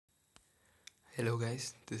Hello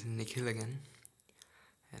guys, this is Nikhil again,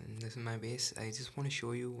 and this is my base. I just want to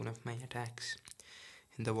show you one of my attacks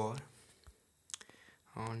in the war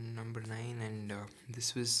on number 9, and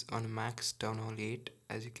this was on max Town Hall 8.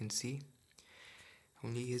 As you can see,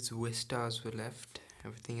 only his Vistas were left,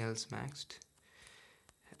 everything else maxed.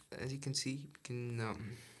 As you can see,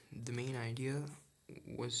 the main idea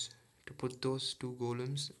was to put those two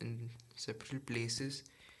golems in separate places.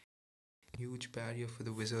 Huge barrier for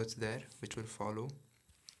the wizards there, which will follow.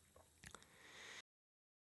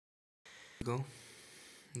 Go.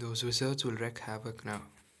 Those wizards will wreak havoc now.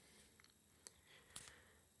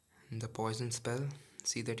 The poison spell,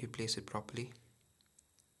 see that you place it properly.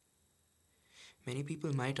 Many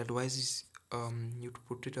people might advise you to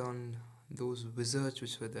put it on those wizards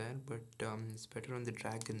which were there, but it's better on the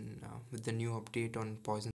dragon with the new update on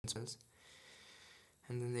poison spells.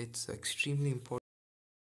 And then it's extremely important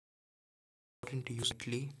to use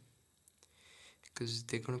it because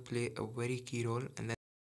they're going to play a very key role. And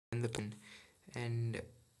then the pin, and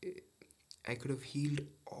I could have healed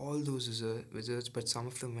all those wizards, but some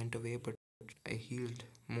of them went away, but I healed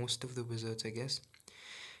most of the wizards, I guess.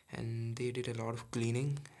 And they did a lot of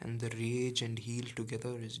cleaning, and the rage and heal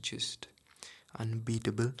together is just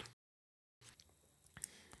unbeatable.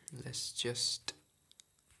 Let's just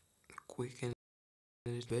quicken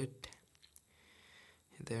it a bit.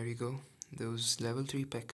 There you go. Those level 3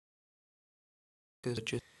 packers,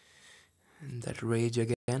 and that rage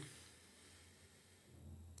again.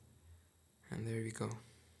 And there we go.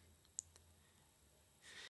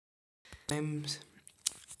 Sometimes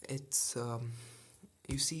it's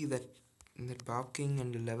you see that Bob King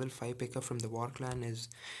and the level 5 picker from the War Clan is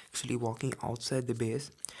actually walking outside the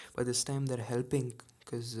base, but this time they're helping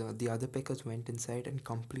because the other pickers went inside and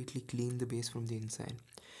completely cleaned the base from the inside.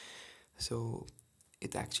 So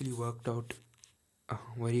it actually worked out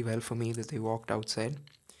very well for me that they walked outside.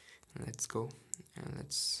 Let's go, and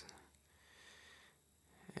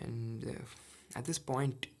at this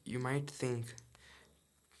point you might think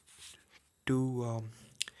two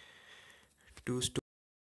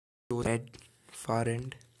red far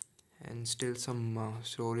end and still some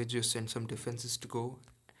storages and some defenses to go,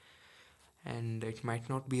 and it might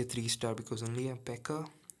not be a 3-star because only a P.E.K.K.A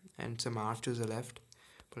and some archers are left.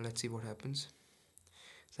 But let's see what happens.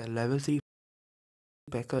 So level 3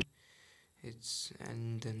 P.E.K.K.A, it's,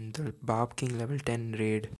 and then the Barb King level 10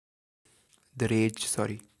 raid, the rage,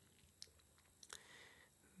 sorry.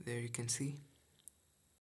 There you can see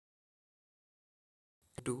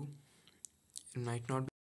 2. It might not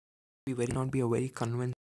be a very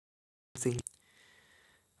convincing thing,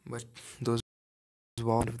 but those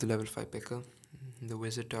one of the level 5 P.E.K.K.A, the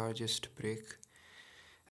wizard are just to break.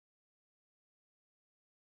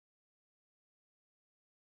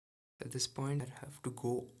 At this point I have to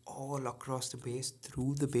go all across the base,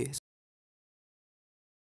 through the base,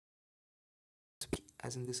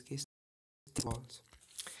 as in this case the walls.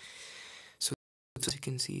 So as you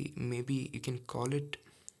can see, maybe you can call it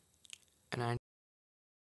an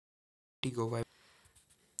anti-GOWIPE,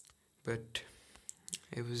 but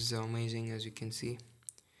it was amazing, as you can see.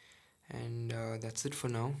 And that's it for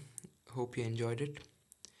now. Hope you enjoyed it,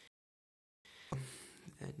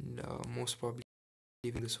 and most probably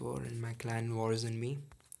leaving this war, and my clan wars and me.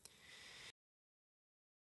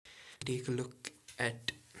 Take a look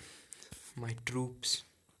at my troops.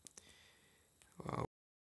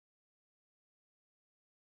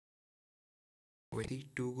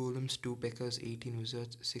 2 golems, 2 P.E.K.K.As, 18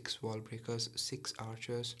 wizards, 6 wall breakers, 6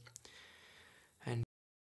 archers, and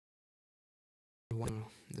 1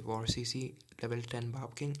 the war CC, level 10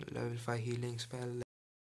 Barb King, level 5 healing spell,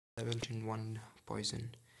 level 1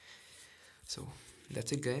 poison. So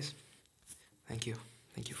that's it guys. Thank you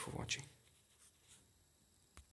for watching.